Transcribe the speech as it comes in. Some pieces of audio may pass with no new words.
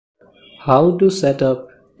How to set up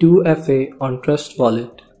 2FA on Trust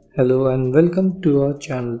Wallet. Hello and welcome to our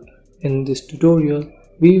channel. In this tutorial,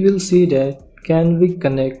 we will see that can we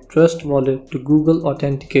connect Trust Wallet to Google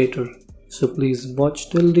Authenticator. So please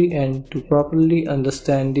watch till the end to properly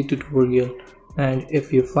understand the tutorial. And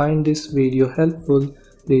if you find this video helpful,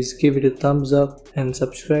 please give it a thumbs up and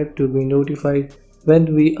subscribe to be notified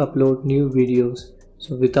when we upload new videos.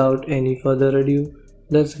 So without any further ado,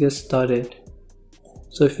 let's get started.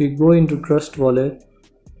 So if you go into Trust Wallet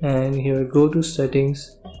and here go to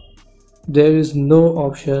settings, there is no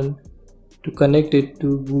option to connect it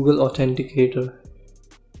to Google Authenticator,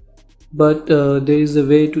 but there is a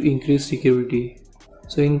way to increase security.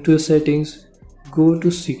 So into settings, go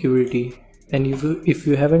to security, and if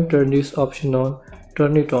you haven't turned this option on,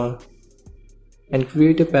 turn it on and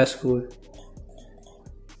create a passcode.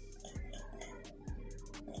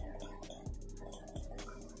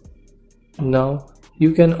 Now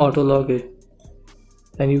you can auto log it,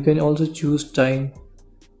 and you can also choose time: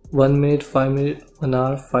 1 minute, 5 minutes, 1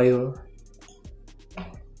 hour, 5 hours.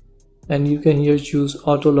 And you can here choose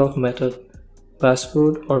auto log method,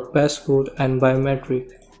 passcode or passcode and biometric.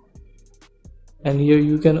 And here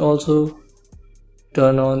you can also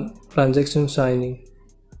turn on transaction signing,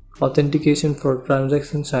 authentication for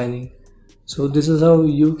transaction signing. So this is how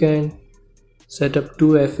you can set up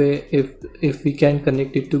 2FA if we can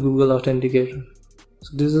connect it to Google Authenticator.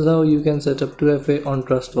 So this is how you can set up 2FA on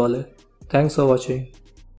Trust Wallet. Thanks for watching.